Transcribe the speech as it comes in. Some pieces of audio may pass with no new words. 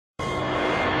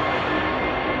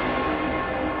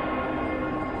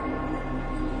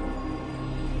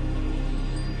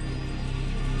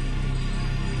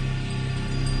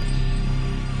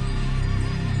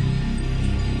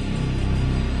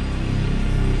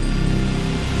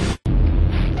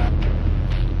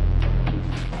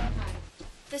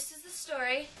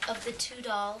of the two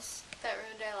dolls that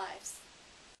ruined our lives.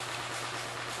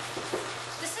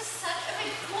 This is such a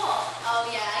big pool. Oh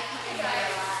yeah, I come in here a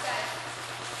lot.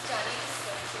 Johnny is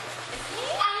so cute. Isn't he?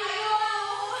 I know!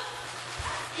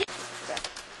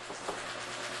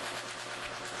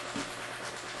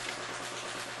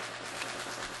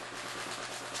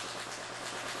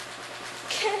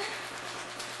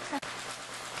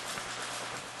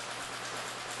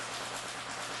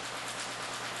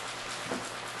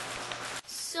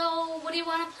 So, what do you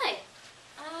want to play?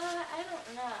 I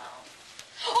don't know.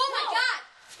 Oh my God!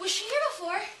 Was she here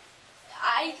before?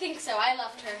 I think so. I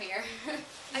left her here.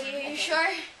 Are you sure?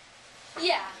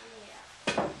 Yeah.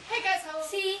 Hey guys, how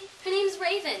See, her name's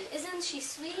Raven. Isn't she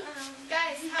sweet?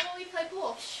 guys, how about we play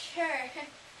pool? Sure.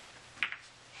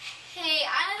 Hey,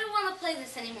 I don't want to play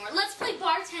this anymore. Let's play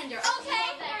bartender.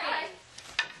 Okay, alright.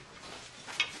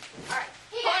 Alright.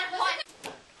 Hey guys,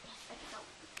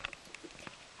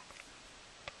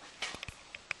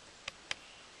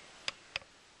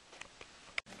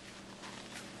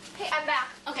 Hey, I'm back.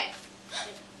 Okay.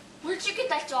 Where'd you get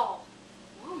that doll?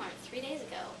 Walmart 3 days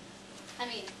ago. I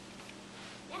mean,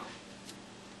 yeah.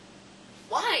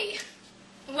 Why?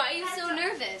 Why are you so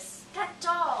nervous? That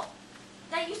doll.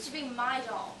 That used to be my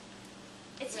doll.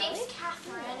 Its Really? name's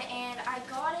Catherine, and I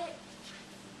got it.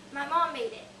 My mom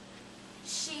made it.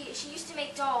 She used to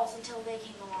make dolls until they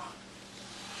came along.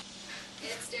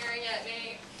 It's staring at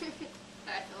me.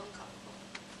 I feel uncomfortable.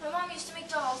 My mom used to make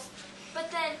dolls, but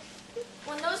then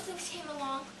when those things came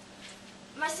along,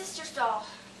 my sister's doll,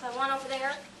 the one over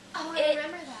there. Oh, I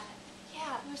remember that.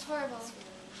 Yeah, It was horrible.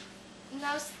 And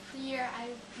that was the year I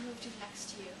moved in next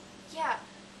to you. yeah,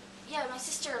 my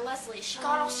sister Leslie. She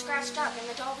got all scratched up, and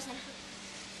the doll was in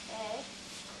her head.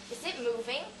 Is it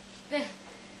moving? Its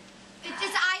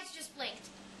eyes just blinked.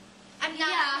 I'm not.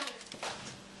 Yeah.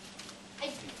 I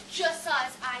just saw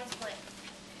its eyes blink.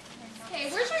 Hey,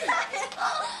 where's your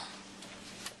knife?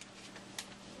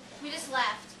 We just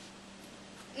left.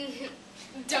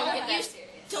 Don't get that use,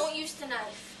 serious. Don't use the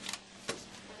knife.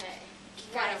 Okay.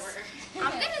 Guys, Whatever.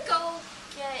 I'm gonna go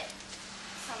get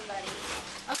somebody.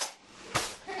 Okay.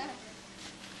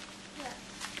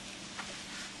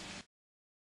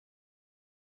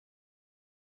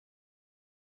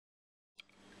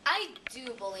 I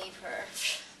do believe her.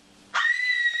 I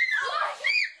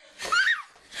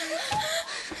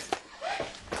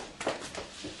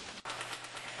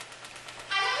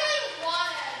don't really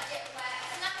want to get wet.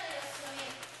 I'm not going to go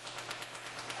swimming.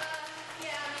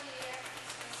 Yeah, me neither.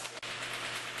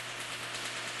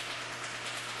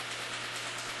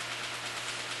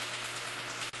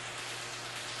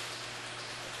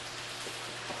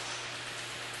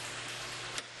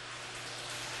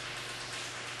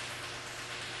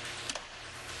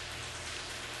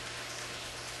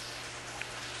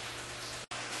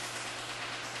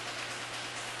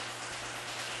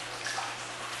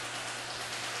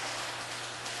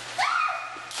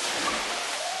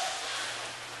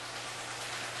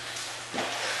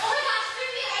 Oh my gosh,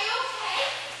 Ruby, are you okay?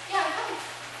 Yeah, I'm fine.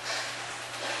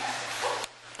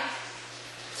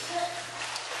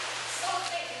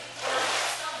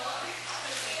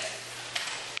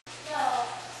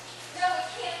 No, it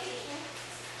can't be.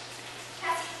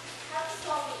 Cassie, how's this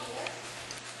doll get here?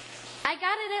 I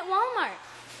got it at Walmart.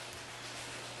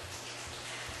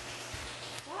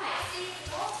 Why? See, the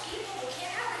doll's evil. We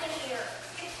can't have it in here.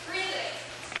 It's breathing.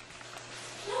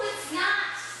 No, it's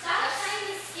not. Stop trying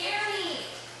to scare me.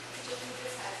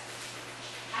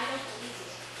 I don't believe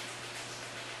you.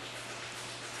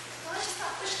 Well, let's just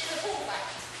not push it in the pool.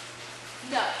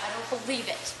 No, I don't believe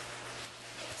it.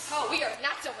 Oh, we are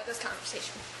not done with this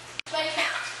conversation. Right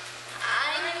now.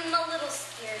 I'm a little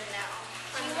scared now.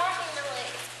 Do you want me to,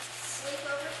 like, sleep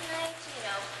over tonight? You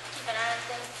know, keep an eye on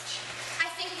things? I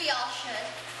think we all should.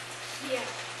 Yeah.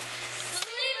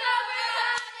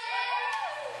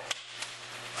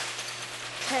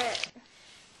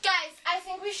 Guys, I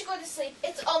think we should go to sleep.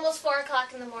 It's almost 4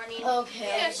 o'clock in the morning. Okay.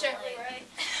 Yeah, sure. Right.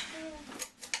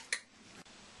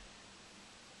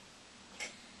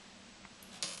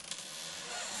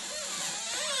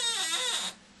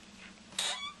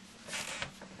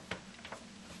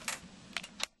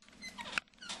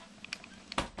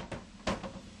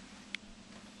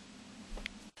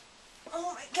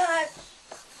 Oh my God.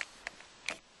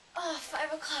 Oh,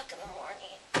 5 o'clock in the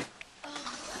morning.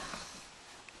 Oh.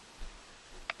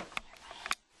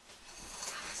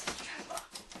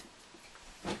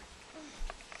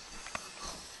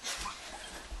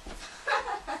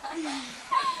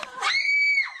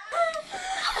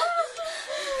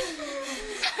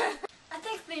 I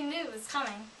think they knew it was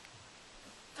coming.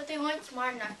 But they weren't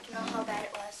smart enough to know how bad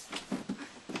it was.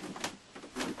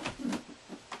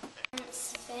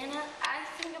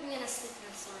 sleep in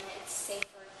the sauna. It's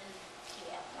safer than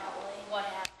Probably. what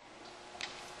happened.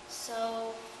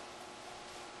 So,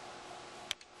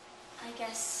 I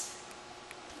guess,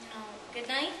 good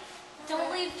night.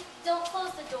 Don't leave. Don't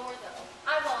close the door though.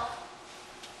 I won't.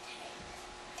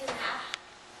 Good night.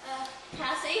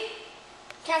 Cassie.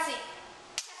 Cassie.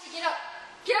 Cassie, get up.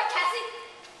 Get up, Cassie.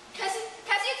 Cassie.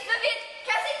 Cassie, it's Vivian.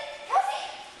 Cassie. Cassie.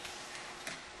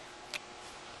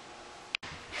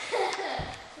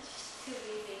 It's too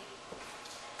easy.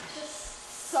 Just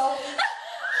so.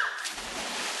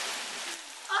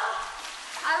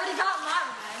 I already got my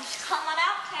revenge. Come on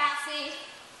out, Cassie.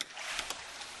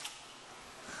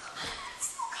 It's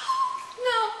so cold.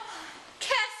 No.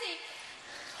 Cassie.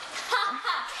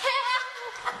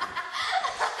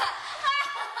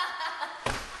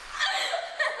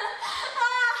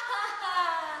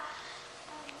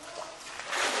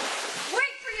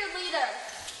 Wait for your leader.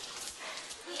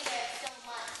 Leader, so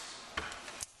much.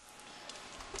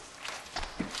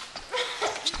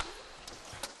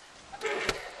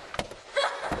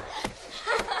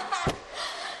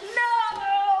 No,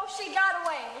 she got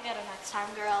away. We'll get her next time,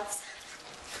 girls.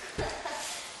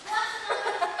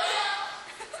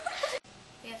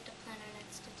 We have to plan our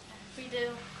next attack. We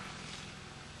do.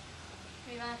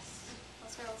 We must.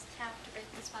 Those girls have to break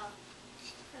the spell.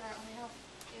 For our only hope.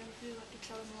 If we want to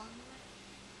kill them along the way.